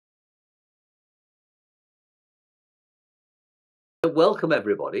Welcome,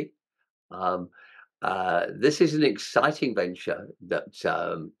 everybody. Um, this is an exciting venture that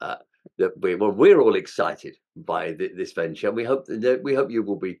we're all excited by this venture, and we hope you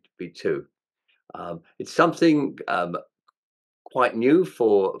will be too. It's something quite new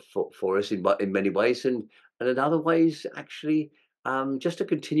for us in many ways, and in other ways, actually, just a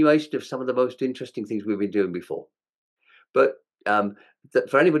continuation of some of the most interesting things we've been doing before. But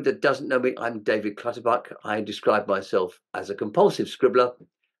for anyone that doesn't know me, I'm David Clutterbuck. I describe myself as a compulsive scribbler,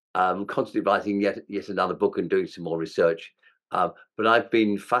 constantly writing yet another book and doing some more research. But I've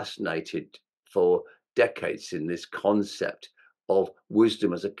been fascinated for decades in this concept of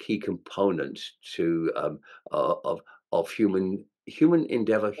wisdom as a key component to of human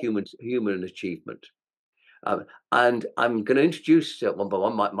endeavor, human achievement. And I'm going to introduce one by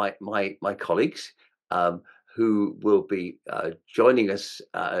one my colleagues who will be joining us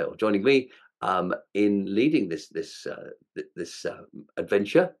or joining me in leading this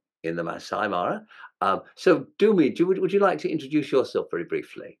adventure in the Maasai Mara. So, Dumi, would you like to introduce yourself very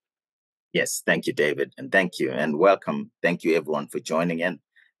briefly? Yes, thank you, David, and thank you and welcome. Thank you, everyone, for joining in.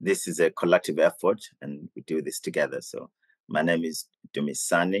 This is a collective effort, and we do this together. So, my name is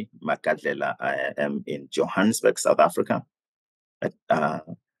Dumisani Makadlela. I am in Johannesburg, South Africa. But,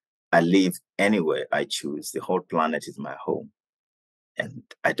 I live anywhere I choose. The whole planet is my home, and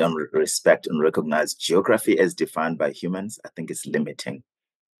I don't respect and recognize geography as defined by humans. I think it's limiting,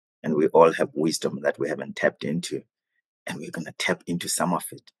 and we all have wisdom that we haven't tapped into, and we're going to tap into some of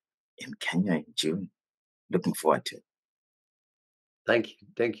it in Kenya in June. Looking forward to it. Thank you,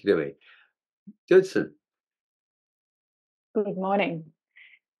 Dumi. Judson. Good morning.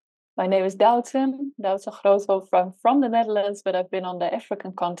 My name is Doutzen Groothoff. I'm from the Netherlands, but I've been on the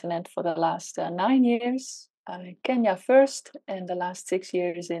African continent for the last 9 years. Kenya first, and the last 6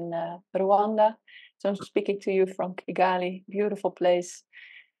 years in Rwanda. So I'm speaking to you from Kigali, beautiful place.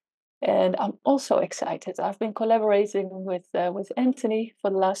 And I'm also excited. I've been collaborating with Anthony for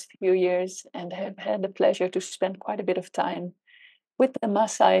the last few years and have had the pleasure to spend quite a bit of time with the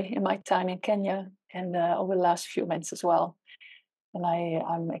Maasai in my time in Kenya and over the last few months as well. And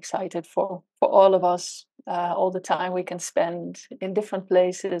I'm excited for all of us, all the time we can spend in different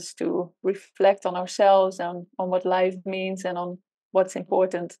places to reflect on ourselves and on what life means and on what's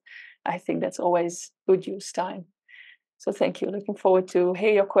important. I think that's always good use time. So thank you. Looking forward to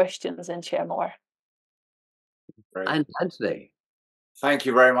hear your questions and share more. Great. And Anthony. Thank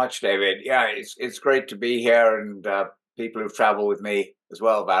you very much, David. Yeah, it's great to be here, and people who've traveled with me as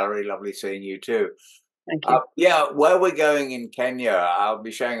well. Valerie, lovely seeing you too. Thank you. Yeah, where we're going in Kenya, I'll be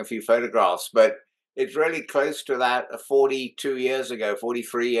showing a few photographs, but it's really close to that 42 years ago,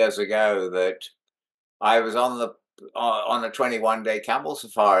 43 years ago, that I was on a 21-day camel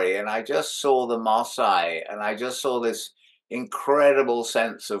safari, and I just saw the Maasai, and I just saw this incredible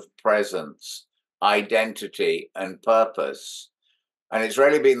sense of presence, identity, and purpose. And it's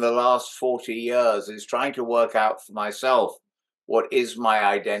really been the last 40 years is trying to work out for myself what is my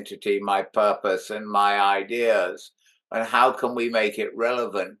identity, my purpose, and my ideas, and how can we make it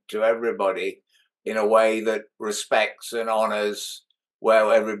relevant to everybody in a way that respects and honors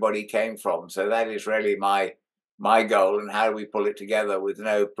where everybody came from. So that is really my goal, and how do we pull it together with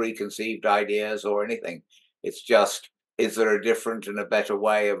no preconceived ideas or anything. It's just, is there a different and a better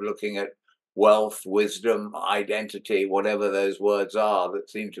way of looking at wealth, wisdom, identity, whatever those words are that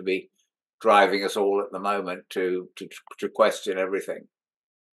seem to be driving us all at the moment to question everything.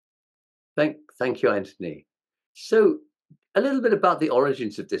 Thank you, Anthony. So, a little bit about the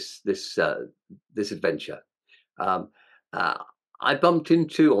origins of this adventure. I bumped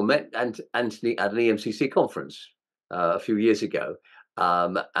into or met Anthony at an EMCC conference a few years ago,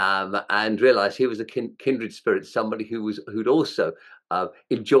 and realised he was a kindred spirit, somebody who'd also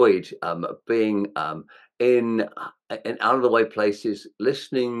enjoyed being in out of the way places,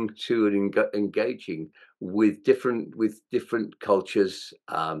 listening to and engaging with different cultures,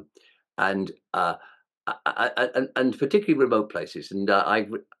 and particularly remote places. And I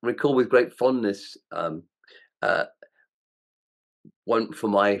recall with great fondness one for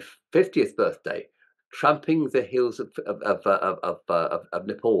my 50th birthday, tramping the hills of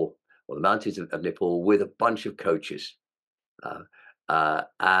Nepal, or the mountains of Nepal, with a bunch of coaches.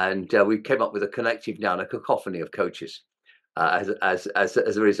 And we came up with a collective noun, a cacophony of coaches, as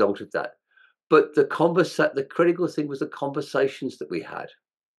a result of that. But the critical thing was the conversations that we had.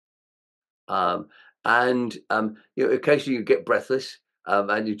 Occasionally you get breathless,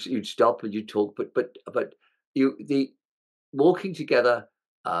 and you'd stop and you'd talk, but the walking together,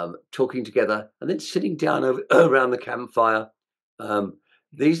 talking together, and then sitting down around the campfire,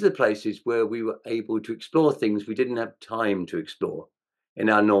 these are the places where we were able to explore things we didn't have time to explore in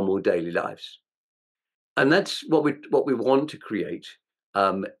our normal daily lives. And that's what we want to create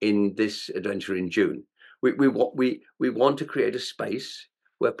in this adventure in June. We want to create a space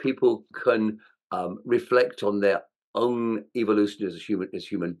where people can reflect on their own evolution as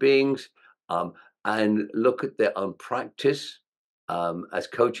human beings, and look at their own practice as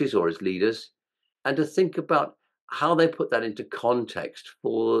coaches or as leaders, and to think about how they put that into context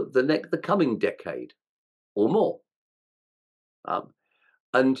for the coming decade or more.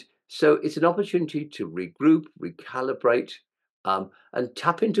 And so it's an opportunity to regroup, recalibrate, and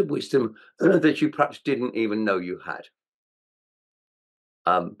tap into wisdom that you perhaps didn't even know you had.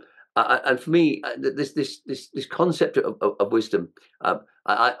 And for me, this concept of wisdom,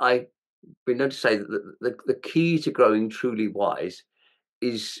 I've been known to say that the key to growing truly wise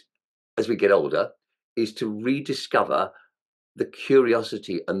is, as we get older, is to rediscover the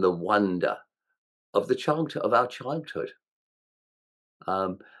curiosity and the wonder of our childhood.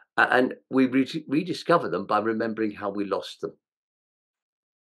 And we rediscover them by remembering how we lost them.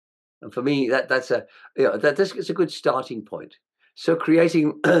 And for me, that's a good starting point. So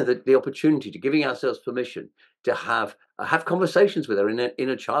creating the opportunity to giving ourselves permission to have conversations with our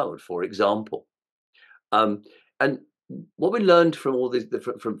inner child, for example. And what we learned from all this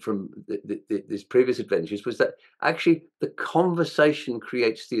from these previous adventures was that actually the conversation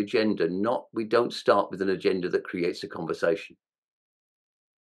creates the agenda. We don't start with an agenda that creates a conversation.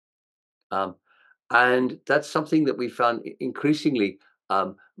 And that's something that we found increasingly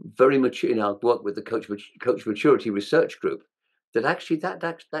very much in our work with the Coach Maturity Research Group. That actually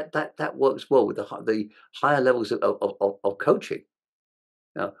that works well with the higher levels of coaching.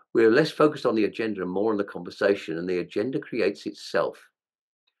 Now, we're less focused on the agenda and more on the conversation, and the agenda creates itself.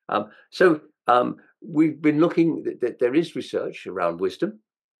 So we've been looking that there is research around wisdom.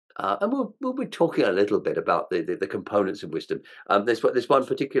 And we'll be talking a little bit about the components of wisdom. There's one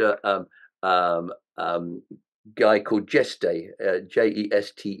particular guy called Jeste,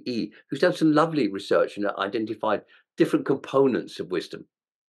 Jeste, who's done some lovely research and identified different components of wisdom.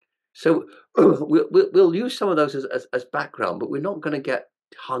 So we'll use some of those as background, but we're not going to get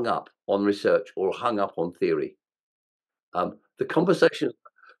hung up on research or hung up on theory. The conversations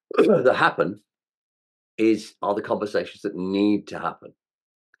that happen are the conversations that need to happen.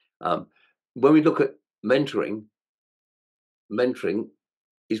 When we look at mentoring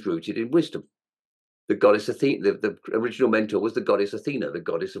is rooted in wisdom. The goddess Athena, the original mentor was the goddess Athena, the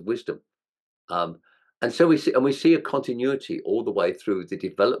goddess of wisdom. And so we see a continuity all the way through the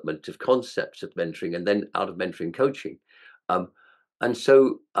development of concepts of mentoring, and then out of mentoring coaching, and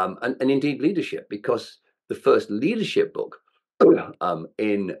indeed leadership, because the first leadership book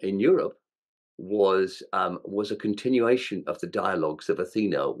in Europe was a continuation of the dialogues of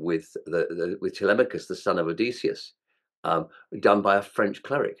Athena with Telemachus, the son of Odysseus, done by a French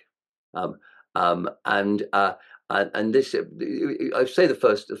cleric. And this, I say the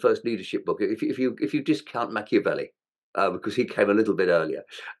first leadership book. If you discount Machiavelli, because he came a little bit earlier,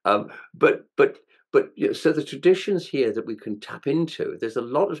 but so the traditions here that we can tap into, there's a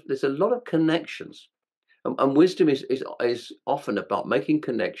lot of connections, and wisdom is often about making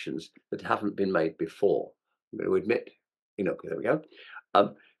connections that haven't been made before. I'm going to admit, there we go.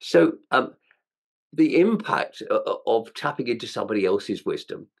 So the impact of tapping into somebody else's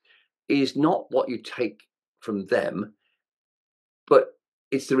wisdom is not what you take from them, but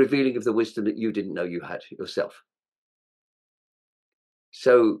it's the revealing of the wisdom that you didn't know you had yourself.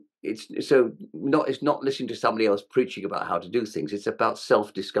 So it's not listening to somebody else preaching about how to do things. It's about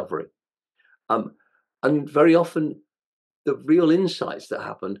self-discovery. And very often the real insights that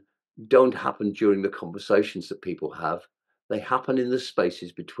happen don't happen during the conversations that people have. They happen in the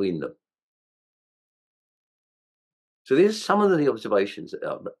spaces between them. So these are some of the observations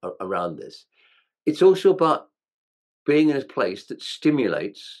around this. It's also about being in a place that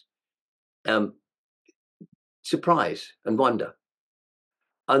stimulates surprise and wonder.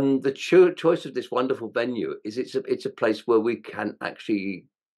 And the choice of this wonderful venue is it's a place where we can actually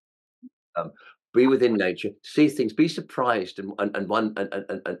be within nature, see things, be surprised, and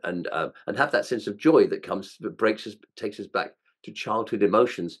have that sense of joy that takes us back to childhood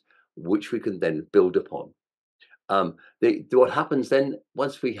emotions, which we can then build upon. What happens then,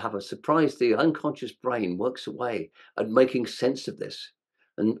 once we have a surprise, the unconscious brain works away at making sense of this,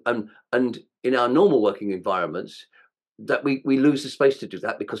 and in our normal working environments, that we lose the space to do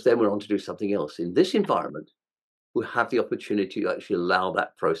that, because then we're on to do something else. In this environment, we have the opportunity to actually allow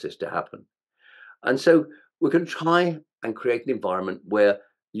that process to happen. And so we're going to try and create an environment where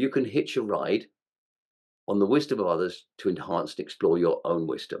you can hitch a ride on the wisdom of others to enhance and explore your own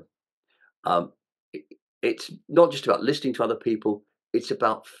wisdom. It's not just about listening to other people, it's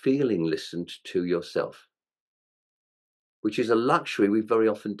about feeling listened to yourself, which is a luxury we very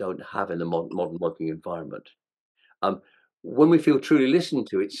often don't have in the modern working environment. When we feel truly listened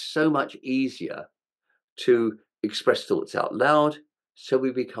to, it's so much easier to express thoughts out loud, so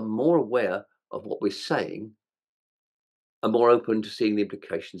we become more aware of what we're saying and more open to seeing the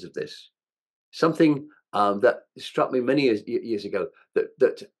implications of this. Something that struck me many years ago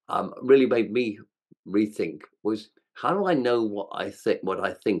that really made me rethink was, how do I know what I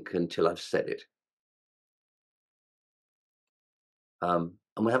think until I've said it? And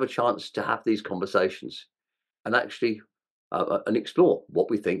we have a chance to have these conversations and actually and explore what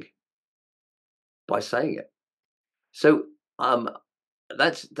we think by saying it. So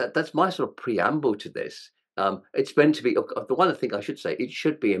that's my sort of preamble to this. It's meant to be, the one thing I should say, it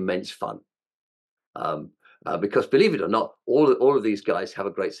should be immense fun. Because believe it or not, all of these guys have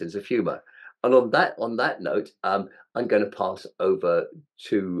a great sense of humor. And on that note, I'm going to pass over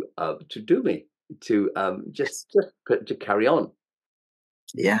to Dumi to just to carry on.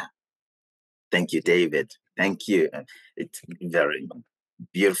 Yeah. Thank you, David. Thank you. It's very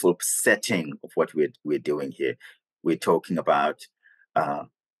beautiful setting of what we're doing here. We're talking about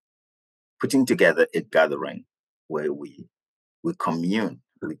putting together a gathering where we commune,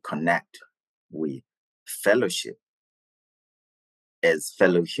 we connect, we fellowship as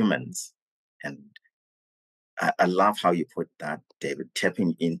fellow humans. And I love how you put that, David,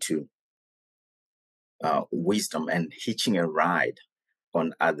 tapping into wisdom and hitching a ride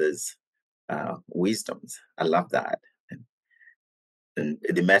on others' wisdoms. I love that. And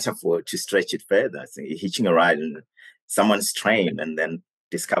the metaphor, to stretch it further, so you're hitching a ride in someone's train and then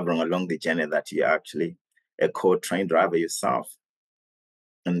discovering along the journey that you're actually a co-train driver yourself.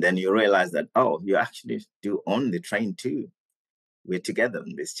 And then you realize that, oh, you actually do own the train too. We're together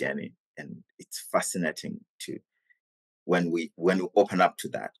on this journey. And it's fascinating to when we open up to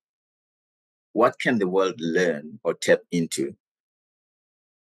that. What can the world learn or tap into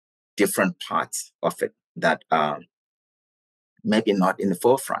different parts of it that are maybe not in the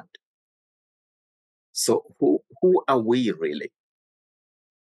forefront? So who are we really?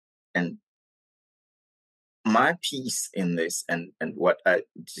 And my piece in this, and what I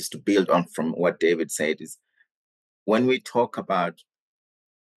just to build on from what David said, is when we talk about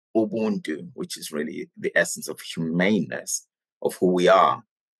Ubuntu, which is really the essence of humaneness of who we are,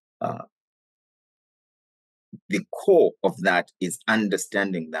 the core of that is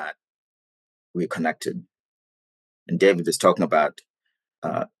understanding that we're connected. And David is talking about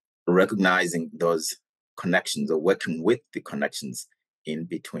recognizing those connections or working with the connections in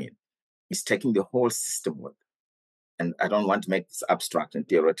between. It's taking the whole system with. And I don't want to make this abstract and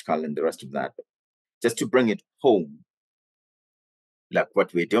theoretical and the rest of that, but just to bring it home, like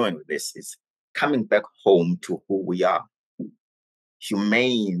what we're doing with this is coming back home to who we are.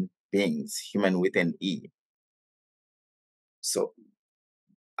 Humane beings, human with an E. So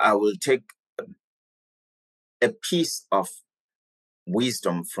I will take a piece of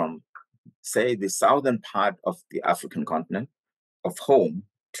wisdom from, say, the southern part of the African continent, of home,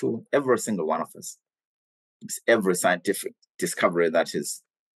 to every single one of us. It's every scientific discovery that has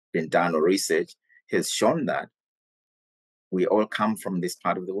been done or research has shown that we all come from this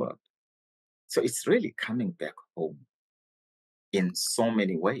part of the world. So it's really coming back home in so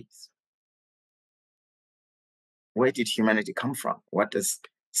many ways. Where did humanity come from? What does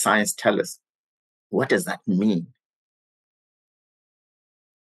science tell us? What does that mean?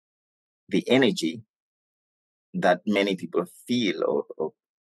 The energy that many people feel or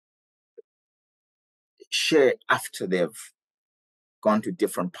share after they've gone to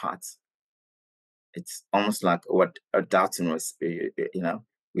different parts. It's almost like what Dalton was,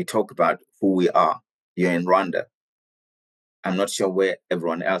 we talk about who we are. You're in Rwanda. I'm not sure where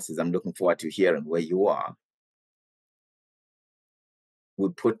everyone else is. I'm looking forward to hearing where you are. We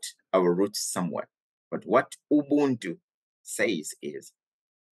put our roots somewhere. But what Ubuntu says is,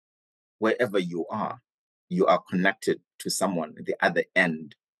 wherever you are connected to someone at the other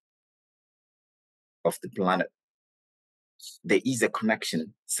end of the planet. There is a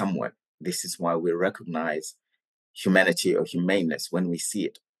connection somewhere. This is why we recognize humanity or humaneness when we see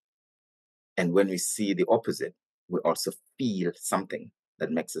it. And when we see the opposite, we also feel something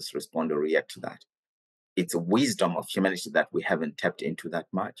that makes us respond or react to that. It's a wisdom of humanity that we haven't tapped into that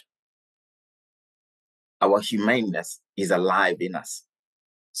much. Our humaneness is alive in us.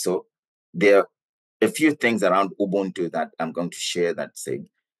 So there are a few things around Ubuntu that I'm going to share that say,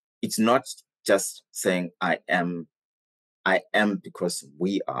 it's not just saying I am because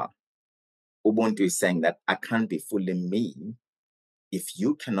we are. Ubuntu is saying that I can't be fully me if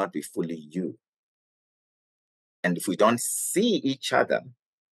you cannot be fully you. And if we don't see each other,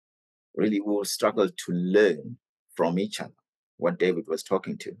 really we will struggle to learn from each other, what David was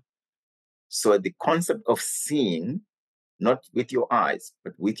talking to. So the concept of seeing, not with your eyes,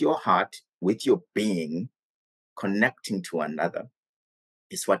 but with your heart, with your being, connecting to another,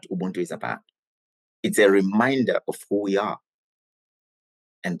 is what Ubuntu is about. It's a reminder of who we are.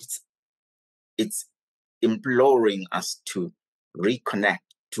 And it's imploring us to reconnect,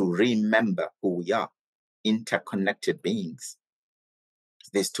 to remember who we are, interconnected beings.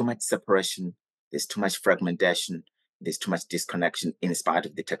 There's too much separation, there's too much fragmentation, there's too much disconnection in spite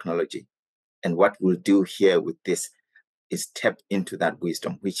of the technology. And what we'll do here with this is tap into that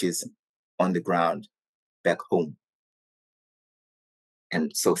wisdom, which is on the ground back home.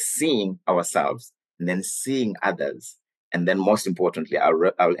 And so seeing ourselves and then seeing others, and then most importantly,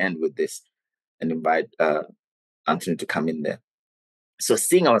 I'll end with this and invite Anthony to come in there. So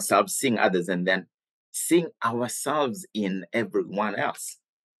seeing ourselves, seeing others, and then seeing ourselves in everyone else.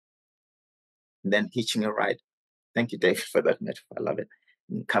 And then hitching a ride. Thank you, David, for that metaphor. I love it.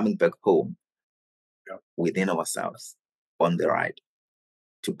 And coming back home within ourselves on the ride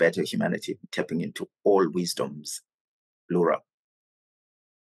to better humanity, tapping into all wisdoms, plural.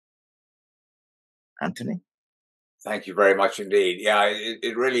 Anthony? Thank you very much indeed. Yeah,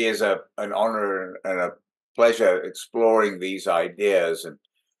 it really is an honor and a pleasure exploring these ideas. And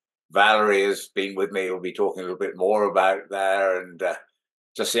Valerie has been with me. We'll be talking a little bit more about there. And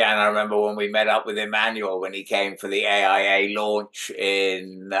Josiane, I remember when we met up with Emmanuel when he came for the AIA launch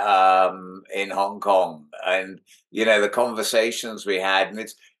in Hong Kong, and the conversations we had, and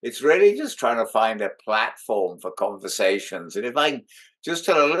it's really just trying to find a platform for conversations. And if I just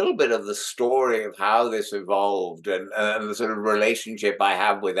tell a little bit of the story of how this evolved and the sort of relationship I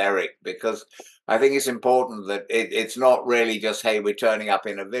have with Eric, because I think it's important that it's not really just, hey, we're turning up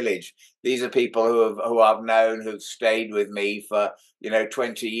in a village. These are people who I've known, who've stayed with me for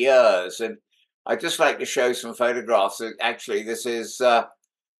 20 years. And I'd just like to show some photographs. Actually, this is there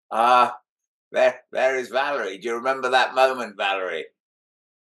is Valerie. Do you remember that moment, Valerie?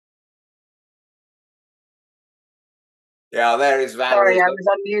 Yeah, there is Valerie. Sorry, I was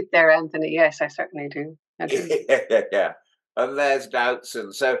on mute there, Anthony. Yes, I certainly do. Yeah. And there's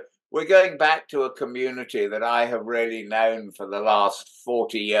Doutzen. So we're going back to a community that I have really known for the last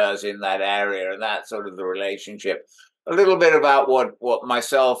 40 years in that area, and that's sort of the relationship. A little bit about what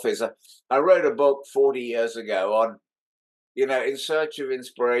myself is. I wrote a book 40 years ago on, in search of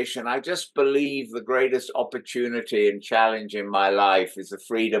inspiration. I just believe the greatest opportunity and challenge in my life is the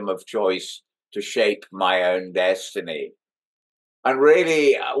freedom of choice to shape my own destiny. And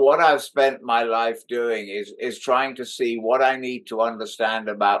really, what I've spent my life doing is trying to see what I need to understand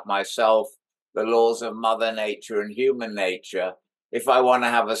about myself, the laws of Mother Nature and human nature, if I want to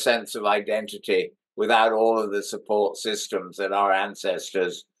have a sense of identity without all of the support systems that our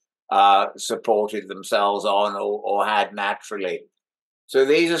ancestors supported themselves on or had naturally. So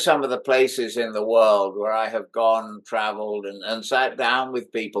these are some of the places in the world where I have gone, traveled, and sat down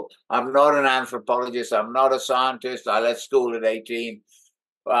with people. I'm not an anthropologist. I'm not a scientist. I left school at 18.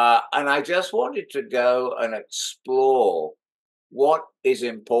 And I just wanted to go and explore what is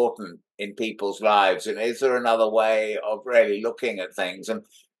important in people's lives. And is there another way of really looking at things? And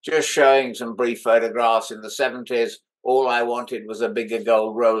just showing some brief photographs. In the 70s, all I wanted was a bigger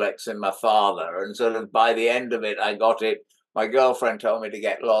gold Rolex than my father. And sort of by the end of it, I got it. My girlfriend told me to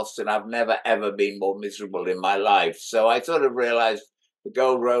get lost, and I've never, ever been more miserable in my life. So I sort of realized the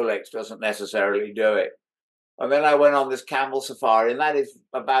gold Rolex doesn't necessarily do it. And then I went on this camel safari, and that is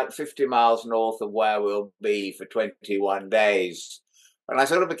about 50 miles north of where we'll be for 21 days. And I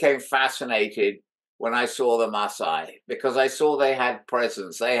sort of became fascinated when I saw the Maasai, because I saw they had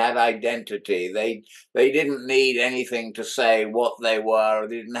presence, they had identity. They didn't need anything to say what they were.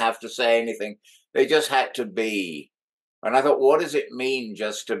 They didn't have to say anything. They just had to be. And I thought, what does it mean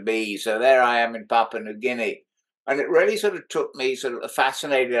just to be? So there I am in Papua New Guinea. And it really sort of took me sort of a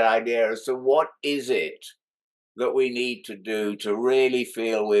fascinating idea as to what is it that we need to do to really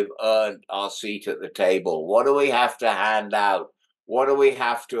feel we've earned our seat at the table? What do we have to hand out? What do we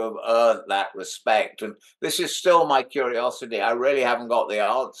have to have earned that respect? And this is still my curiosity. I really haven't got the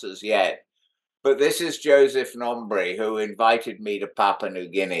answers yet. But this is Joseph Nombre, who invited me to Papua New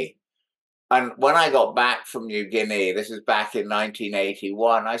Guinea. And when I got back from New Guinea, this is back in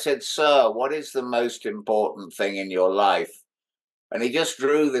 1981, I said, "Sir, what is the most important thing in your life?" And he just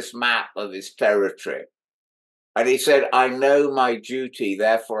drew this map of his territory. And he said, "I know my duty,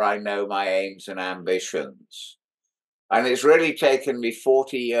 therefore I know my aims and ambitions." And it's really taken me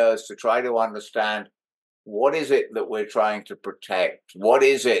 40 years to try to understand what is it that we're trying to protect? What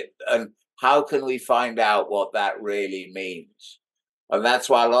is it? And how can we find out what that really means? And that's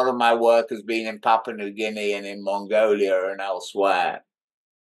why a lot of my work has been in Papua New Guinea and in Mongolia and elsewhere.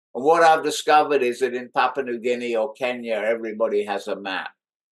 And what I've discovered is that in Papua New Guinea or Kenya, everybody has a map.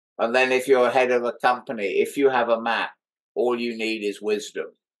 And then if you're head of a company, if you have a map, all you need is wisdom.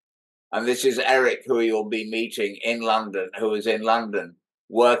 And this is Eric, who you'll be meeting in London, who is in London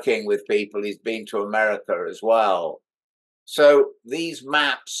working with people. He's been to America as well. So these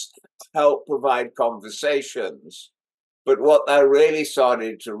maps help provide conversations. But what I really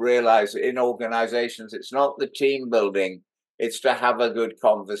started to realize in organizations, it's not the team building, it's to have a good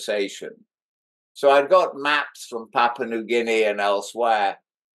conversation. So I'd got maps from Papua New Guinea and elsewhere,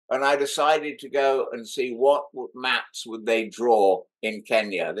 and I decided to go and see what maps would they draw in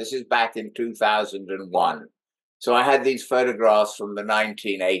Kenya. This is back in 2001. So I had these photographs from the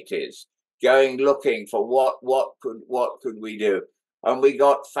 1980s, going looking for what could we do, and we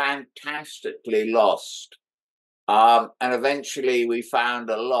got fantastically lost. And eventually we found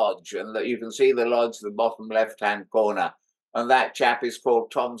a lodge, and you can see the lodge, the bottom left-hand corner, and that chap is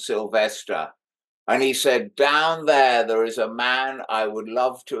called Tom Sylvester. And he said, down there is a man I would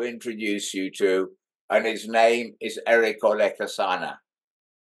love to introduce you to, and his name is Eric Olekasana.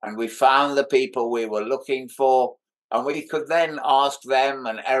 And we found the people we were looking for, and we could then ask them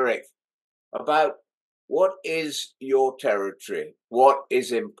and Eric about what is your territory, what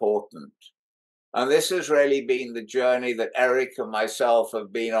is important. And this has really been the journey that Eric and myself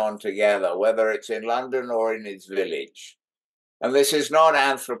have been on together, whether it's in London or in his village. And this is not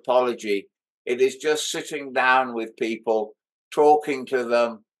anthropology. It is just sitting down with people, talking to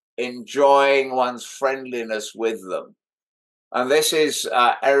them, enjoying one's friendliness with them. And this is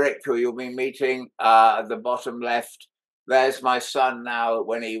Eric, who you'll be meeting at the bottom left. There's my son now.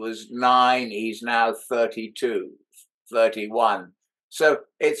 When he was 9, he's now 32, 31. So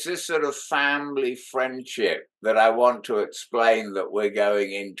it's this sort of family friendship that I want to explain that we're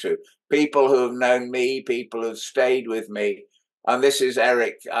going into. People who have known me, people who've stayed with me. And this is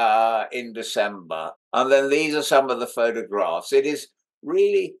Eric in December. And then these are some of the photographs. It is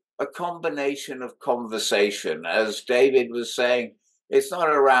really a combination of conversation. As David was saying, it's not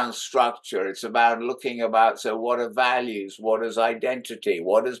around structure. It's about looking about, so what are values? What is identity?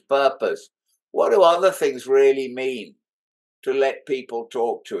 What is purpose? What do other things really mean to let people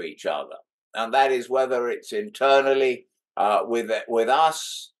talk to each other? And that is whether it's internally with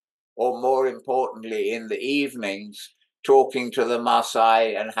us, or more importantly, in the evenings, talking to the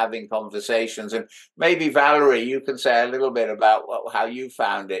Maasai and having conversations. And maybe, Valerie, you can say a little bit about how you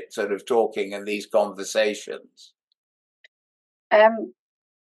found it, sort of talking in these conversations.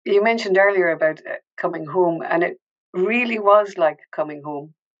 You mentioned earlier about coming home, and it really was like coming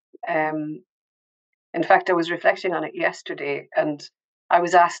home. In fact, I was reflecting on it yesterday, and I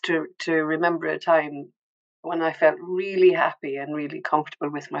was asked to remember a time when I felt really happy and really comfortable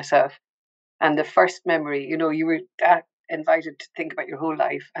with myself. And the first memory, you were invited to think about your whole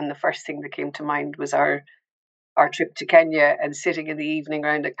life, and the first thing that came to mind was our trip to Kenya and sitting in the evening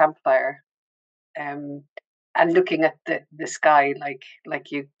around a campfire, and looking at the sky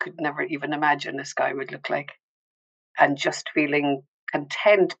like you could never even imagine a sky would look like, and just feeling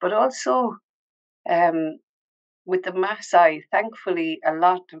content, but also with the Maasai, thankfully, a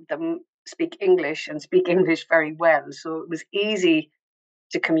lot of them speak English and speak English very well. So it was easy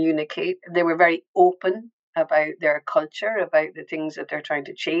to communicate. They were very open about their culture, about the things that they're trying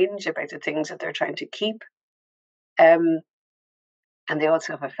to change, about the things that they're trying to keep. And they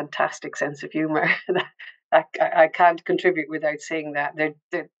also have a fantastic sense of humor. I can't contribute without saying that.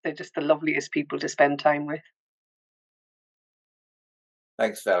 They're just the loveliest people to spend time with.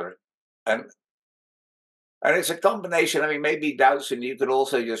 Thanks, Valerie. And it's a combination. I mean, maybe Doutzen, you could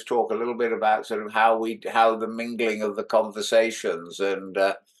also just talk a little bit about sort of how the mingling of the conversations, and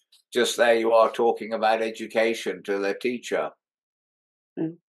just there you are talking about education to the teacher.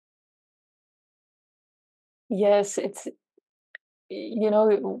 Mm. Yes, it's,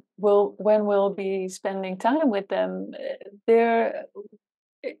 when we'll be spending time with them,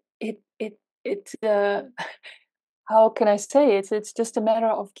 how can I say it? It's just a matter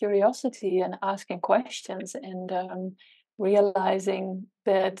of curiosity and asking questions, and realizing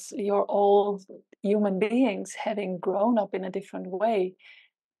that you're all human beings having grown up in a different way.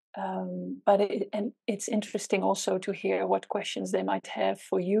 But it's interesting also to hear what questions they might have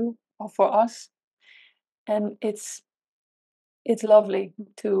for you or for us, and it's lovely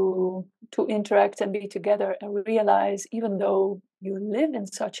to interact and be together and realize, even though you live in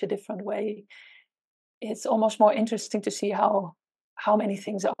such a different way, it's almost more interesting to see how many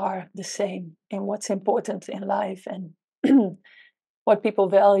things are the same and what's important in life and what people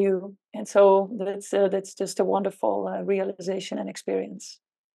value. And so that's just a wonderful realization and experience.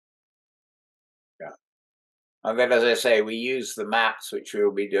 Yeah. And then, as I say, we use the maps, which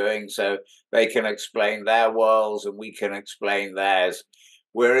we'll be doing, so they can explain their worlds and we can explain theirs.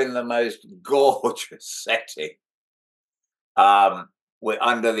 We're in the most gorgeous setting. We're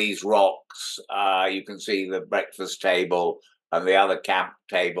under these rocks. You can see the breakfast table and the other camp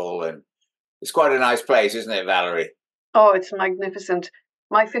table, and it's quite a nice place, isn't it, Valerie? Oh, it's magnificent.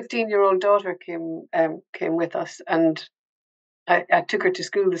 My 15-year-old daughter came with us, and I took her to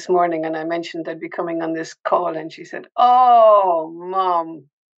school this morning, and I mentioned I'd be coming on this call, and she said, "Oh, Mom."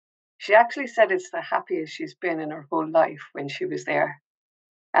 She actually said it's the happiest she's been in her whole life when she was there.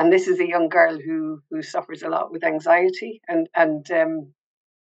 And this is a young girl who suffers a lot with anxiety, and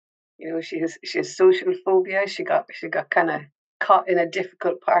you know, she has social phobia. She got kind of caught in a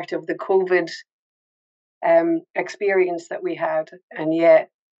difficult part of the COVID experience that we had, and yet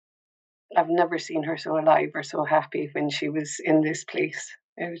I've never seen her so alive or so happy when she was in this place.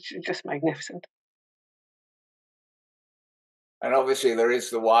 It was just magnificent. And obviously there is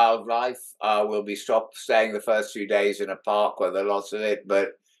the wildlife. We'll be staying the first few days in a park where there are lots of it, but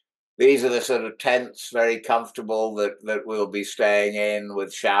these are the sort of tents, very comfortable, that we'll be staying in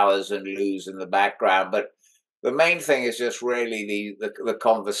with showers and loos in the background. But the main thing is just really the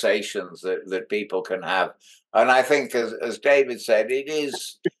conversations that people can have. And I think, as David said,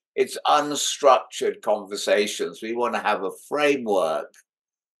 it's unstructured conversations. We want to have a framework,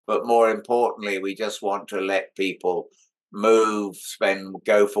 but more importantly, we just want to let people move,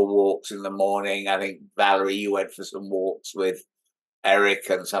 go for walks in the morning. I think, Valerie, you went for some walks with Eric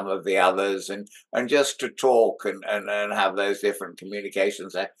and some of the others, and just to talk and have those different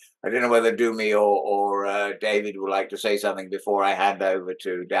communications. I don't know whether Dumi or David would like to say something before I hand over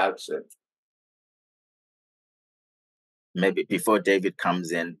to Dowdson. Maybe before David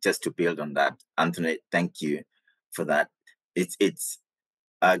comes in, just to build on that, Anthony, thank you for that. It's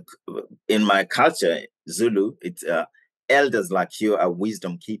in my culture, Zulu, it's elders like you are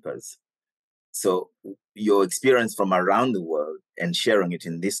wisdom keepers. So your experience from around the world and sharing it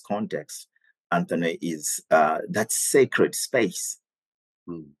in this context, Anthony, is that sacred space.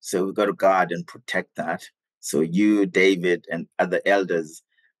 So we've got to guard and protect that. So you, David, and other elders,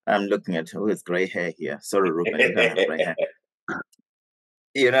 I'm looking at who has gray hair here. Sorry, Ruben, you don't have gray hair.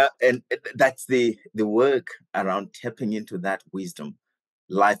 You know, and that's the work around tapping into that wisdom,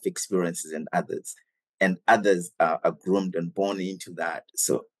 life experiences, and others. And others are groomed and born into that.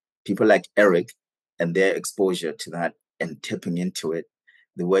 So people like Eric and their exposure to that and tapping into it,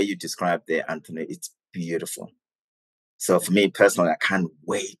 the way you described there, Anthony, it's beautiful. So for me personally, I can't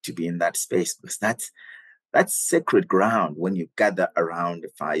wait to be in that space, because that's sacred ground when you gather around a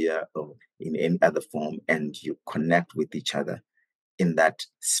fire or in any other form and you connect with each other in that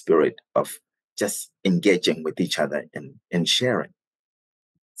spirit of just engaging with each other and sharing.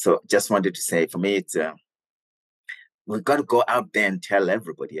 So just wanted to say, for me, it's we've got to go out there and tell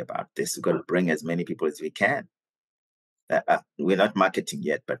everybody about this. We've got to bring as many people as we can. We're not marketing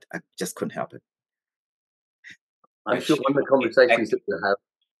yet, but I just couldn't help it. I'm sure one of the conversations that we'll have,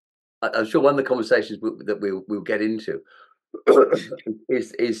 I'm sure one of the conversations that we'll get into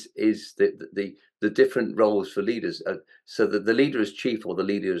is the different roles for leaders. So that the leader is chief or the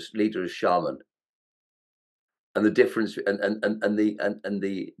leader is shaman, and the difference and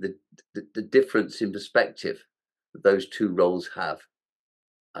the difference in perspective that those two roles have,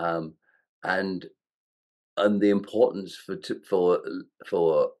 and the importance for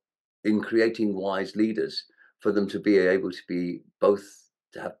in creating wise leaders, for them to be able to be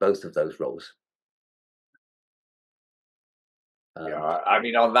to have both of those roles. Yeah, I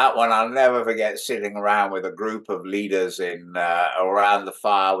mean, on that one, I'll never forget sitting around with a group of leaders in around the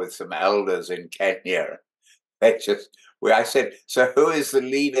fire with some elders in Kenya. I said, "So who is the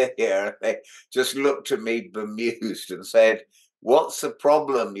leader here?" They just looked at me bemused and said, "What's the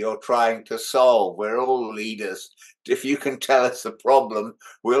problem you're trying to solve? We're all leaders. If you can tell us the problem,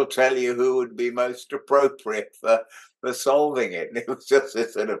 we'll tell you who would be most appropriate for solving it." And it was just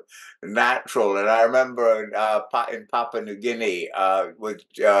this sort of natural. And I remember in Papua New Guinea,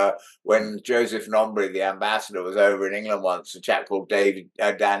 when Joseph Nombre, the ambassador, was over in England once, a chap called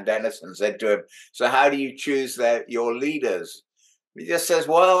Dan Dennison said to him, "So how do you choose your leaders?" He just says,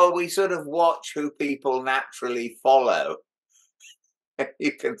 "Well, we sort of watch who people naturally follow."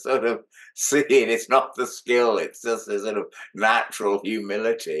 you can sort of see it. It's not the skill; it's just a sort of natural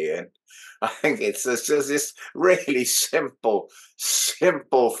humility. And I think it's just this really simple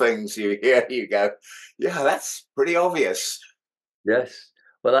things you hear. You go, yeah, that's pretty obvious. Yes.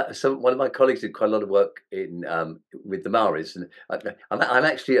 Well, one of my colleagues did quite a lot of work in with the Maoris, and I'm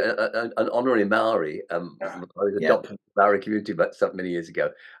actually an honorary Maori. I was Yeah. adopted from the Maori community about many years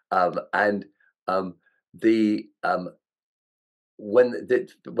ago, and the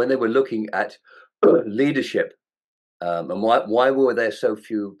when they were looking at leadership, and why were there so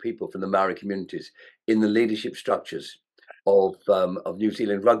few people from the Maori communities in the leadership structures of New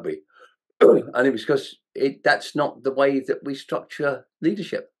Zealand rugby? And it was because that's not the way that we structure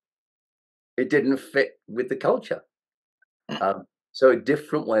leadership. It didn't fit with the culture. So a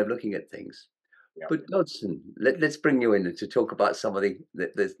different way of looking at things. Yeah. But Dodson, let's bring you in to talk about some of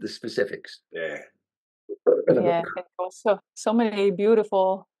the specifics. Yeah. Yeah, so many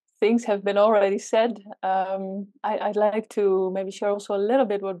beautiful things have been already said. I'd like to maybe share also a little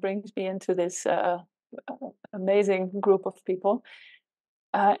bit what brings me into this amazing group of people.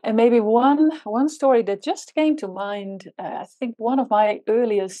 And maybe one story that just came to mind. I think one of my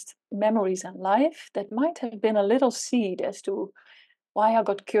earliest memories in life that might have been a little seed as to why I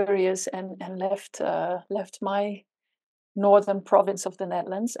got curious and left my northern province of the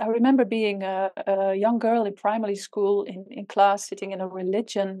Netherlands. I remember being a young girl in primary school in class, sitting in a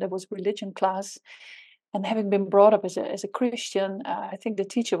religion class, and having been brought up as a Christian. I think the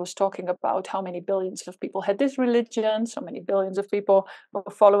teacher was talking about how many billions of people had this religion, so many billions of people were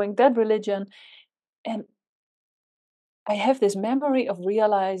following that religion. And I have this memory of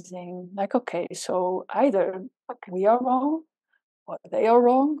realizing, like, okay, so either we are wrong, or they are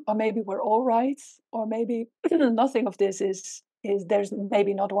wrong, or maybe we're all right, or maybe nothing of this is there's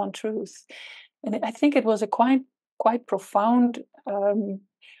maybe not one truth. And I think it was a quite profound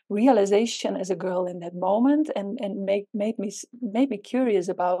realization as a girl in that moment, and made me curious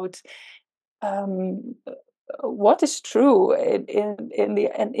about um, what is true in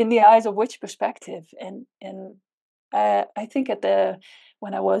the eyes of which perspective. And I think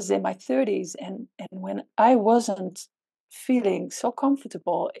when I was in my 30s, and when I wasn't feeling so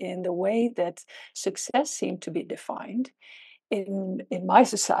comfortable in the way that success seemed to be defined in my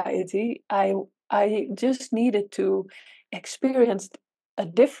society, I just needed to experience a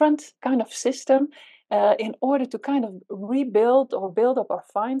different kind of system in order to kind of rebuild or build up or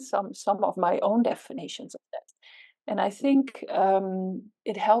find some of my own definitions of that. And I think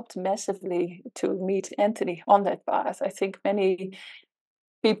it helped massively to meet Anthony on that path. I think many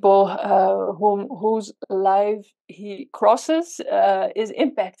people whose life he crosses is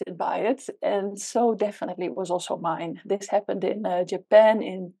impacted by it, and so definitely it was also mine. This happened in Japan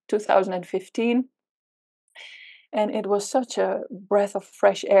in 2015, and it was such a breath of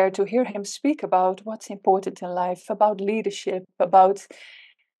fresh air to hear him speak about what's important in life, about leadership, about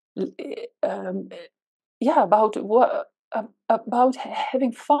um, yeah, about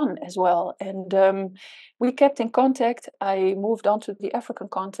having fun as well. And we kept in contact. I moved on to the African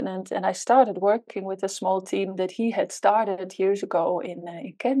continent, and I started working with a small team that he had started years ago in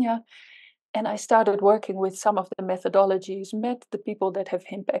Kenya. And I started working with some of the methodologies, met the people that have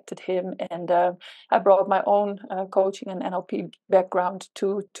impacted him, and I brought my own coaching and NLP background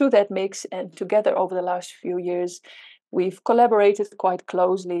to that mix. And together, over the last few years, we've collaborated quite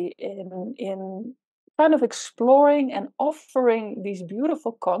closely in kind of exploring and offering these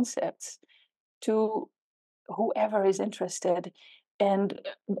beautiful concepts to whoever is interested, and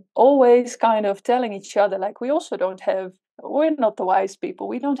always kind of telling each other, like, we're not the wise people,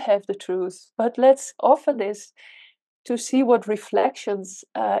 we don't have the truth, but let's offer this to see what reflections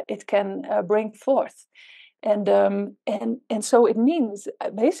it can bring forth. And so it means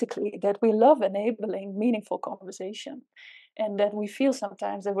basically that we love enabling meaningful conversation, and that we feel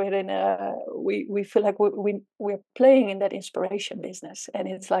sometimes that we feel like we're playing in that inspiration business, and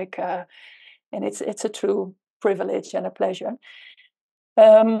it's like and it's a true privilege and a pleasure.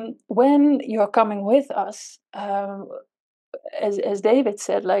 When you're coming with us, as David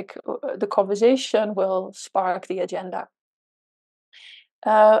said, like, the conversation will spark the agenda.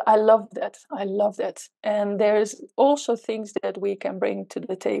 I love that. I love that. And there's also things that we can bring to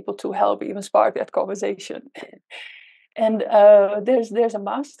the table to help even spark that conversation. And there's a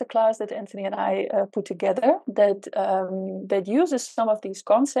masterclass that Anthony and I put together that uses some of these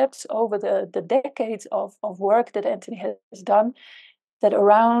concepts over the decades of work that Anthony has done, that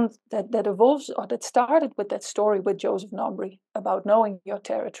evolves, or that started with that story with Joseph Nombre about knowing your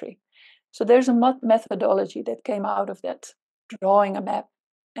territory. So there's a methodology that came out of that, drawing a map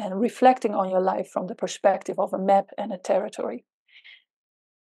and reflecting on your life from the perspective of a map and a territory.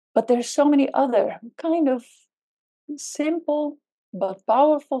 But there's so many other kind of simple but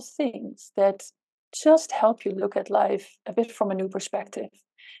powerful things that just help you look at life a bit from a new perspective.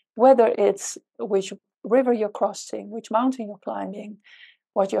 Whether it's which river you're crossing, which mountain you're climbing,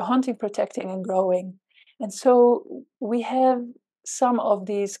 what you're hunting, protecting, and growing. And so we have some of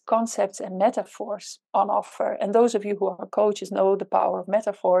these concepts and metaphors on offer. And those of you who are coaches know the power of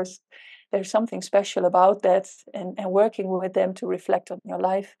metaphors. There's something special about that, and working with them to reflect on your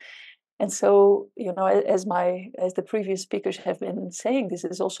life. And so, as the previous speakers have been saying, this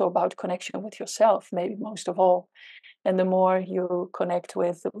is also about connection with yourself, maybe most of all. And the more you connect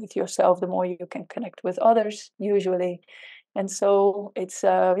with yourself, the more you can connect with others, usually. And so it's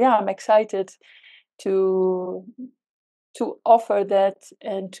I'm excited to offer that,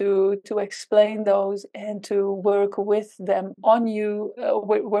 and to explain those, and to work with them on you,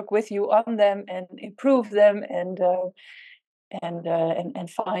 work with you on them, and improve them, and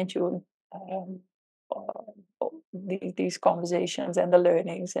fine tune these conversations and the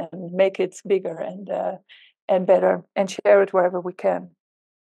learnings, and make it bigger and better, and share it wherever we can.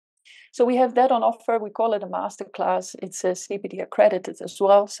 So we have that on offer. We call it a masterclass. It's a CPD accredited as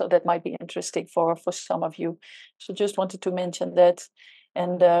well, so that might be interesting for some of you. So just wanted to mention that,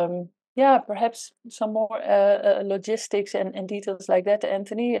 and perhaps some more logistics and details like that,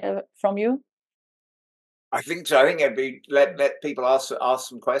 Anthony, from you. I think so. I think it'd be let people ask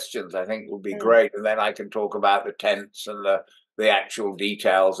some questions. I think would be great, and then I can talk about the tents and the actual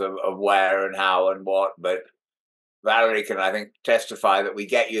details of where and how and what. But Valerie can, I think, testify that we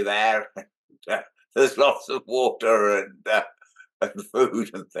get you there. There's lots of water and food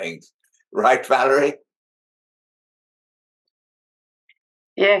and things, right, Valerie?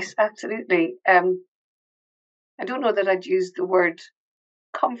 Yes, absolutely. I don't know that I'd use the word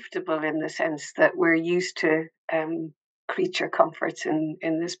comfortable in the sense that we're used to creature comforts in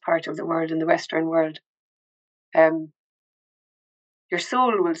this part of the world, in the Western world. Your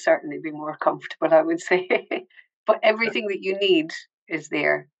soul will certainly be more comfortable, I would say, but everything that you need is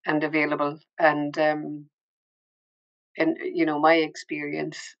there and available. And my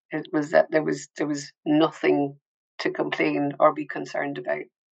experience was that there was nothing to complain or be concerned about.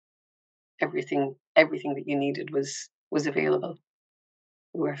 Everything that you needed was available.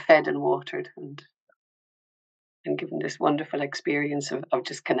 We were fed and watered and given this wonderful experience of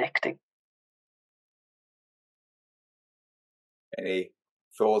just connecting. Any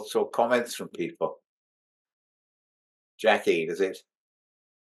thoughts or comments from people? Jackie, does it?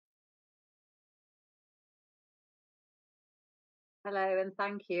 Hello, and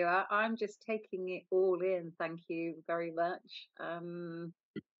thank you. I'm just taking it all in. Thank you very much.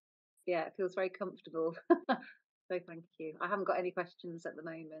 It feels very comfortable. So thank you. I haven't got any questions at the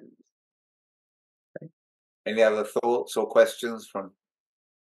moment. Any other thoughts or questions from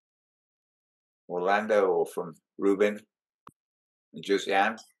Orlando or from Ruben and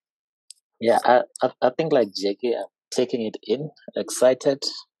Josiane? Yeah, I think like Jackie, I'm taking it in, excited,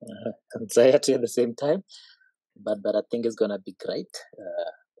 anxiety at the same time. But I think it's gonna be great.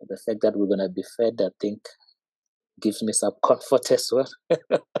 The fact that we're gonna be fed, I think, gives me some comfort as well.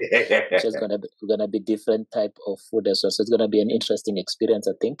 Which is gonna be different type of food as well. So it's gonna be an interesting experience,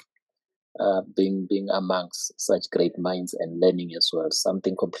 I think. Being amongst such great minds and learning as well,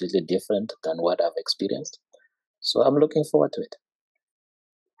 something completely different than what I've experienced. So I'm looking forward to it.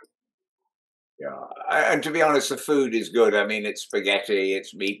 Yeah, and to be honest, the food is good. I mean, it's spaghetti,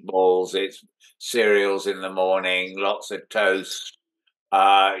 it's meatballs, it's cereals in the morning, lots of toast,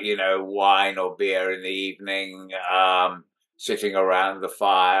 wine or beer in the evening, sitting around the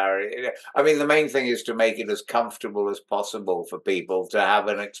fire. I mean, the main thing is to make it as comfortable as possible for people to have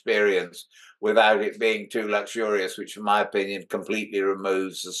an experience without it being too luxurious, which in my opinion completely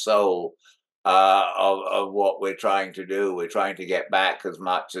removes the soul of what we're trying to do. We're trying to get back as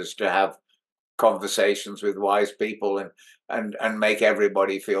much as to have conversations with wise people and make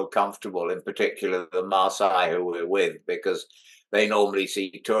everybody feel comfortable, in particular the Maasai who we're with, because they normally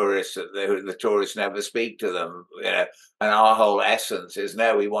see tourists, the tourists never speak to them. And our whole essence is,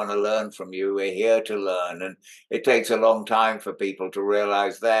 no, we want to learn from you. We're here to learn. And it takes a long time for people to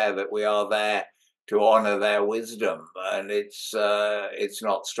realize that we are there to honor their wisdom. And it's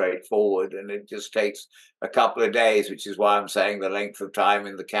not straightforward. And it just takes a couple of days, which is why I'm saying the length of time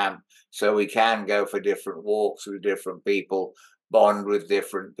in the camp, so we can go for different walks with different people, bond with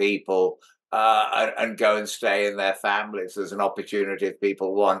different people, and go and stay in their families. There's an opportunity if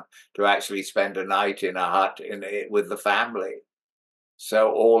people want to actually spend a night in a hut with the family.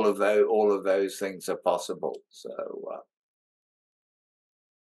 So all of those things are possible. So,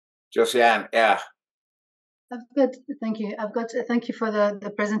 Josiane, yeah. Thank you. Thank you for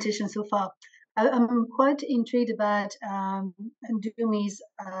the presentation so far. I'm quite intrigued about Dumi's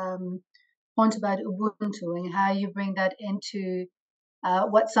point about Ubuntu and how you bring that into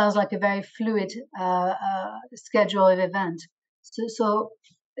what sounds like a very fluid schedule of event. So,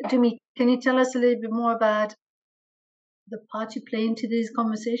 Dumi, can you tell us a little bit more about the part you play into these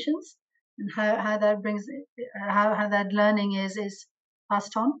conversations and how that brings how that learning is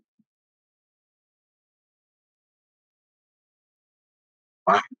passed on?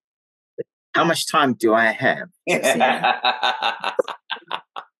 How much time do I have?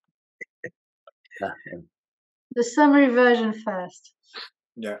 The summary version first.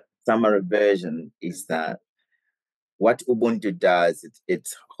 Yeah. Summary version is that what Ubuntu does, it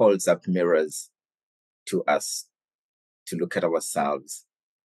holds up mirrors to us to look at ourselves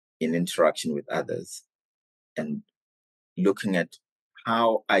in interaction with others and looking at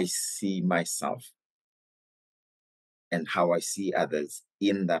how I see myself and how I see others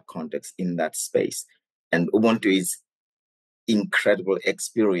in that context, in that space. And Ubuntu is incredible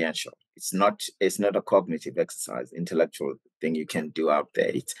experiential. It's not a cognitive exercise, intellectual thing you can do out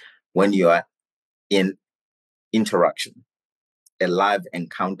there. It's when you are in interaction, a live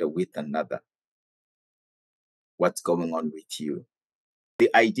encounter with another, what's going on with you.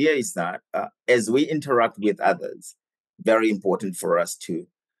 The idea is that as we interact with others, very important for us to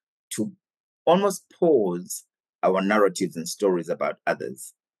almost pause our narratives and stories about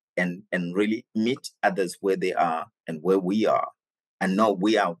others and really meet others where they are and where we are, and know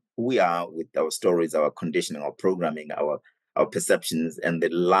who we are with our stories, our conditioning, our programming, our perceptions, and the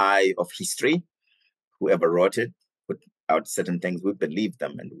lie of history. Whoever wrote it put out certain things, we believe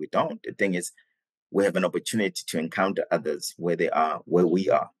them and we don't. The thing is, we have an opportunity to encounter others where they are, where we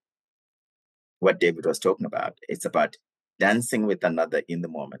are. What David was talking about, it's about dancing with another in the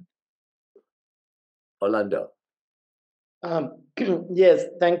moment. Orlando. Yes,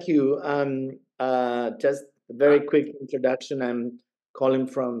 thank you. Just a very quick introduction. I'm calling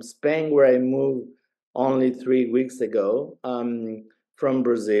from Spain, where I moved only 3 weeks ago, from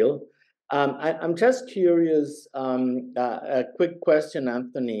Brazil. I'm just curious, a quick question,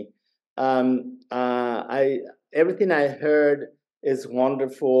 Anthony. Everything I heard is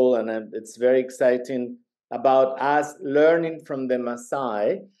wonderful, and it's very exciting about us learning from the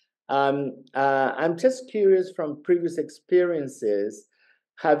Maasai. I'm just curious from previous experiences,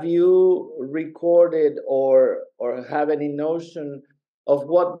 have you recorded or have any notion of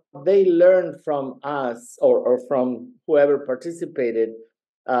what they learned from us or from whoever participated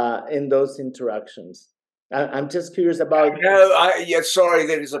in those interactions? I'm just curious about. No, sorry.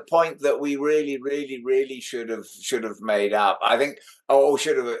 There is a point that we really should have made up. I think, or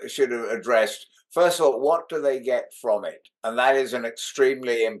should have addressed. First of all, what do they get from it? And that is an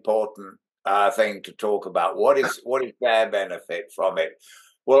extremely important thing to talk about. What is their benefit from it?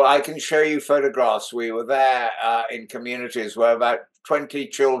 Well, I can show you photographs. We were there in communities where about 20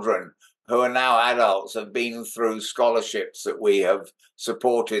 children who are now adults have been through scholarships that we have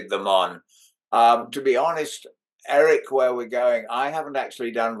supported them on. To be honest, Eric, where we're going, I haven't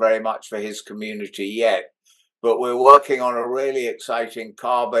actually done very much for his community yet, but we're working on a really exciting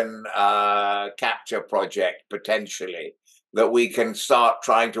carbon capture project potentially that we can start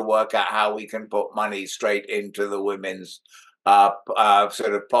trying to work out how we can put money straight into the women's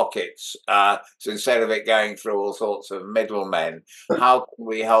sort of pockets. So instead of it going through all sorts of middlemen, how can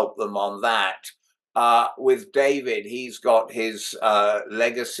we help them on that? With David, he's got his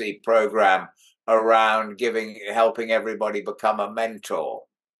legacy program around helping everybody become a mentor.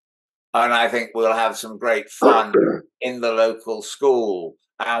 And I think we'll have some great fun in the local school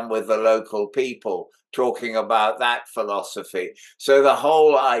and with the local people talking about that philosophy. So the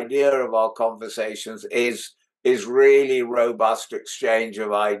whole idea of our conversations is really robust exchange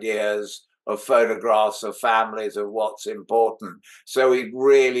of ideas, of photographs, of families, of what's important. So we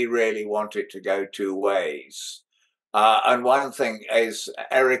really want it to go two ways. And one thing is,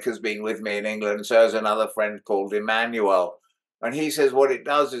 Eric has been with me in England, so has another friend called Emmanuel. And he says what it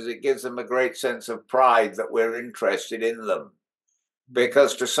does is it gives them a great sense of pride that we're interested in them.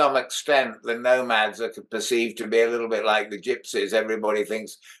 Because to some extent, the nomads are perceived to be a little bit like the gypsies. Everybody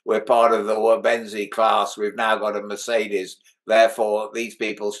thinks we're part of the Wabenzi class. We've now got a Mercedes. Therefore, these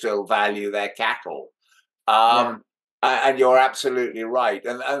people still value their cattle. And you're absolutely right.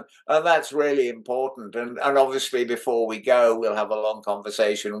 And that's really important. And obviously, before we go, we'll have a long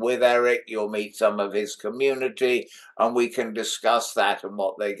conversation with Eric. You'll meet some of his community, and we can discuss that and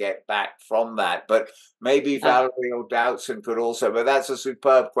what they get back from that. But maybe Valerie or Doubtson could also, but that's a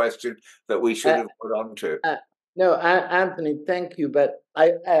superb question that we should have put on to. No, Anthony, thank you. But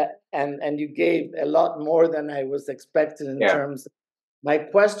and you gave a lot more than I was expecting in terms. My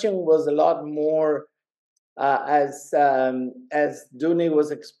question was a lot more as Duni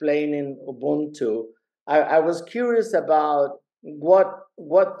was explaining Ubuntu. I was curious about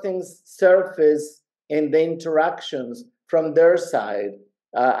what things surface in the interactions from their side.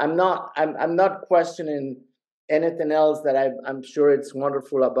 I'm not questioning anything else that I'm sure it's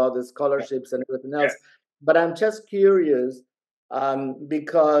wonderful about the scholarships and everything else, but I'm just curious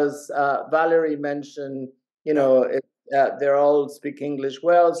because Valerie mentioned, they're all speak English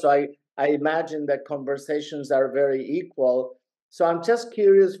well, so I imagine that conversations are very equal. So I'm just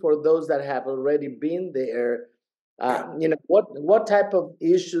curious for those that have already been there, what type of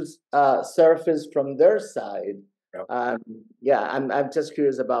issues surface from their side. I'm just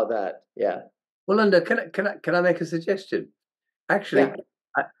curious about that. Yeah. Well, Linda, can I make a suggestion? Actually,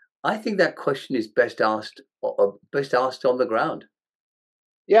 I think that question is best asked on the ground.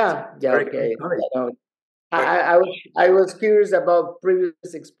 Okay. I was curious about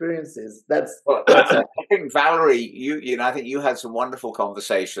previous experiences. I think Valerie, I think you had some wonderful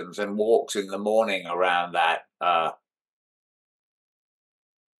conversations and walks in the morning around that.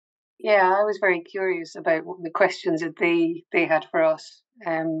 Yeah, I was very curious about the questions that they had for us,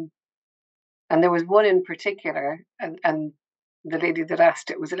 and there was one in particular, and the lady that asked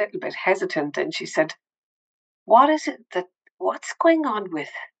it was a little bit hesitant, and she said, what's going on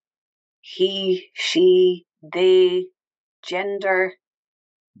with he, she, they, gender?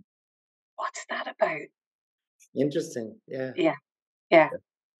 What's that about? Interesting. Yeah.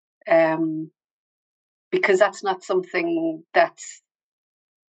 Because that's not something that's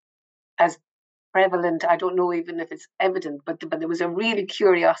as prevalent. I don't know even if it's evident, but there was a really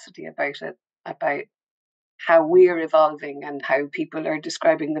curiosity about it, about how we're evolving and how people are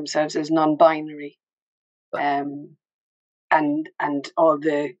describing themselves as non-binary, and all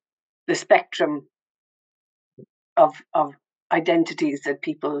the spectrum of identities that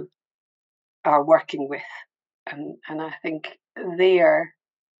people are working with, and I think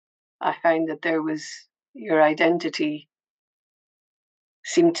I find that there was your identity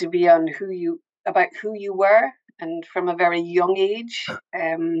seemed to be on who you were, and from a very young age,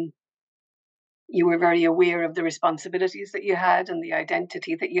 you were very aware of the responsibilities that you had and the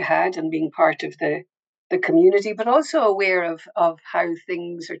identity that you had, and being part of the community, but also aware of how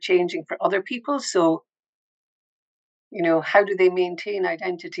things are changing for other people. So, how do they maintain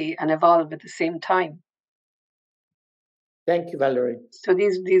identity and evolve at the same time? Thank you, Valerie. So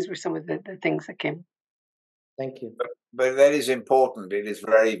these were some of the things that came. Thank you. But that is important. It is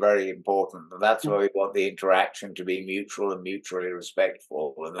very, very important. And that's why we want the interaction to be mutual and mutually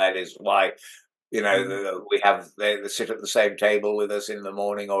respectful. And that is why, we have they sit at the same table with us in the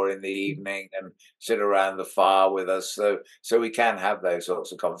morning or in the evening and sit around the fire with us. So we can have those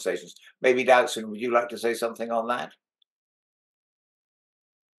sorts of conversations. Maybe Doubtson, would you like to say something on that?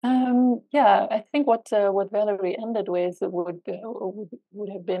 I think what Valerie ended with would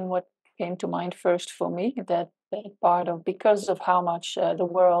have been what came to mind first for me, that part of, because of how much the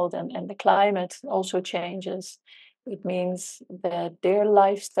world and the climate also changes, it means that their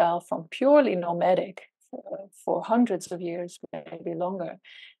lifestyle from purely nomadic for hundreds of years, maybe longer,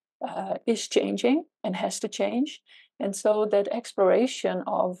 is changing and has to change. And so that exploration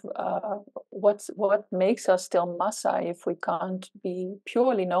of what makes us still Maasai if we can't be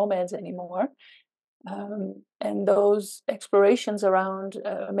purely nomads anymore, and those explorations around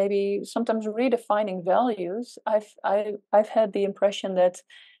maybe sometimes redefining values, I've had the impression that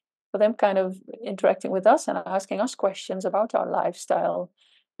for them kind of interacting with us and asking us questions about our lifestyle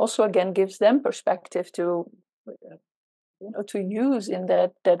also again gives them perspective to use in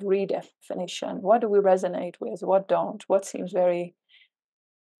that redefinition. What do we resonate with? What don't? What seems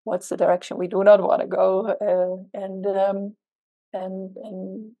what's the direction we do not want to go?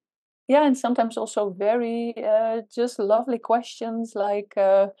 And sometimes also very just lovely questions like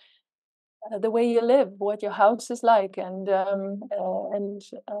the way you live, what your house is like, and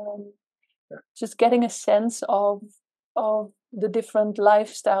just getting a sense of the different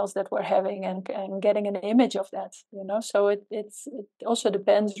lifestyles that we're having, and getting an image of that, so it also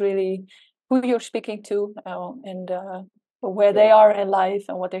depends really who you're speaking to, and where they are in life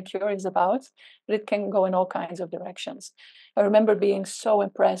and what they're curious about, but it can go in all kinds of directions. I remember being so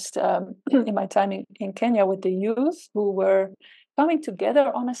impressed in my time in Kenya with the youth who were coming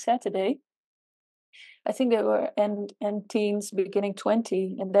together on a Saturday. I think they were and teens beginning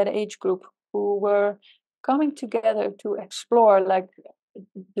 20 in that age group, who were coming together to explore like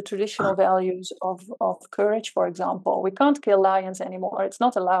the traditional values of courage, for example. We can't kill lions anymore. It's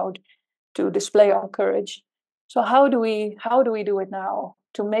not allowed to display our courage. So how do we do it now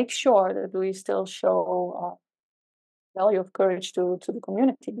to make sure that we still show value of courage to the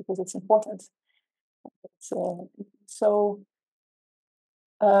community, because it's important. Well,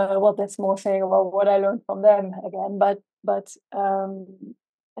 that's more saying about what I learned from them again, but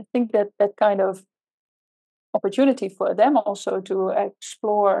I think that kind of opportunity for them also to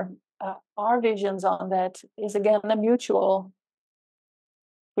explore our visions on that is again a mutual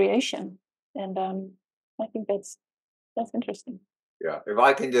creation, and I think that's interesting. Yeah, if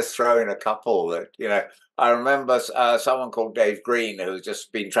I can just throw in a couple that, I remember someone called Dave Green who's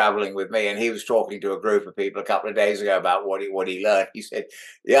just been traveling with me, and he was talking to a group of people a couple of days ago about what he learned. He said,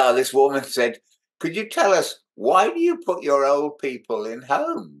 yeah, this woman said, could you tell us, why do you put your old people in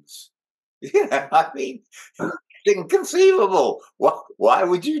homes? I mean, it's inconceivable. Why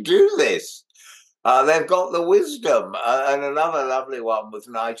would you do this? They've got the wisdom. And another lovely one with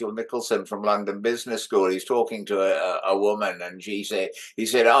Nigel Nicholson from London Business School. He's talking to a woman, and he said,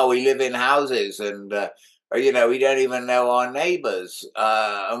 oh, we live in houses, and we don't even know our neighbors.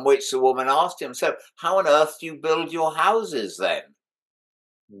 And which the woman asked him, so how on earth do you build your houses then?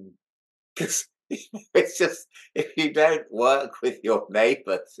 Because it's just, if you don't work with your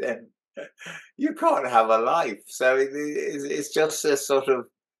neighbors, then you can't have a life. So it's just this sort of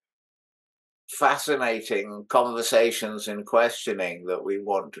fascinating conversations and questioning that we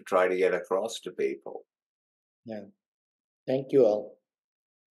want to try to get across to people. Yeah. Thank you all.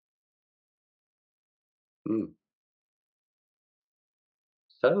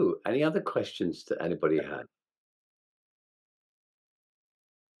 So, any other questions that anybody had?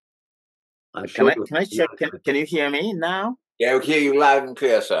 I'm sure. Can I check? Can you hear me now? Yeah, we hear you loud and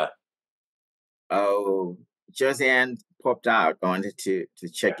clear, sir. Oh, Josiane popped out. I wanted to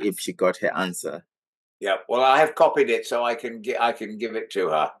check if she got her answer. Yeah, well, I have copied it, so I can give it to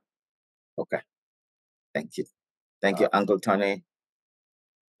her. Okay, thank you, Uncle Tony.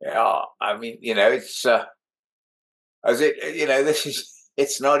 Yeah, I mean, it's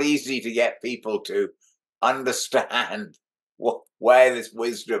it's not easy to get people to understand where this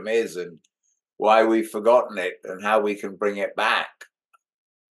wisdom is and why we've forgotten it and how we can bring it back.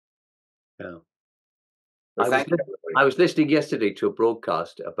 Yeah. Well, I was listening yesterday to a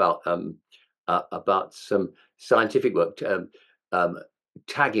broadcast about some scientific work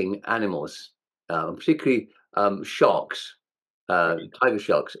tagging animals, particularly sharks, tiger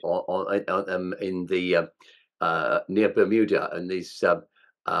sharks, in the near Bermuda, and these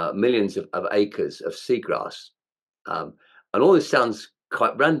millions of acres of seagrass, and all this sounds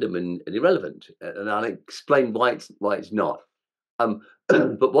quite random and irrelevant, and I'll explain why it's not.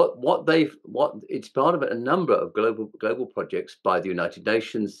 But what it's part of a number of global projects by the United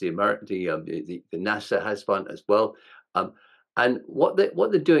Nations, the NASA has one as well, and what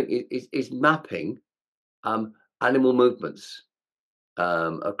they're doing is mapping animal movements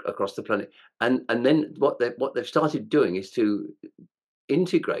across the planet, and then what they've started doing is to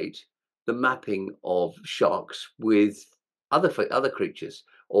integrate the mapping of sharks with other creatures,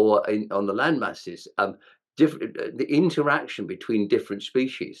 or on the land masses. The interaction between different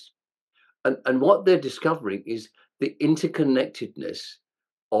species, and what they're discovering is the interconnectedness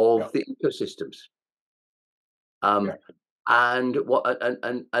of the ecosystems, and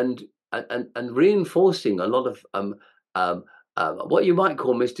reinforcing a lot of what you might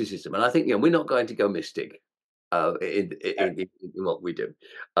call mysticism. And I think we're not going to go mystic in what we do,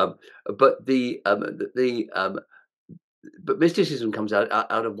 but mysticism comes out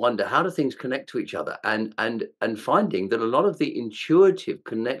of wonder. How do things connect to each other? And finding that a lot of the intuitive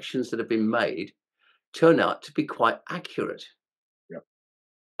connections that have been made turn out to be quite accurate.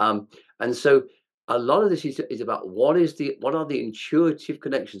 And so a lot of this is about what are the intuitive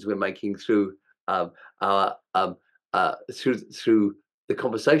connections we're making through through the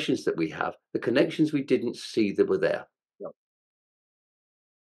conversations that we have, the connections we didn't see that were there.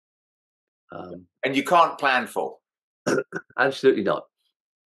 And you can't plan for. Absolutely not.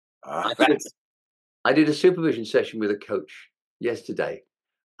 I did a supervision session with a coach yesterday,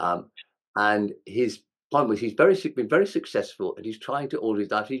 and his point was he's been very successful, and he's trying to order his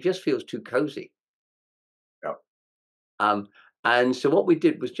life. He just feels too cozy. And so what we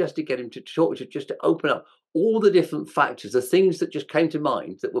did was just to get him to talk, just to open up all the different factors, the things that just came to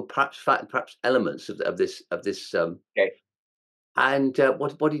mind that were perhaps elements of this. Okay. And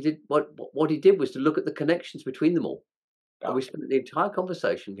what he did was to look at the connections between them all. And we spent the entire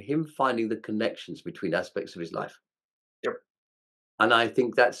conversation for him finding the connections between aspects of his life. Yep. And I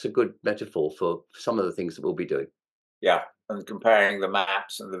think that's a good metaphor for some of the things that we'll be doing. Yeah, and comparing the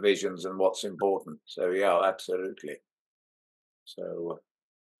maps and the visions and what's important. So yeah, absolutely. So,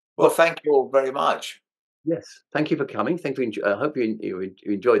 well, thank you all very much. Yes, thank you for coming. Thank you. I hope you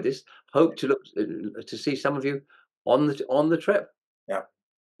enjoyed this. Hope to look to see some of you on the trip. Yeah,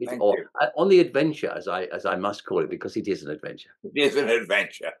 thank or you. On the adventure, as I must call it, because it is an adventure. It is an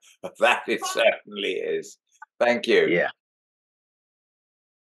adventure. That it certainly is. Thank you. Yeah.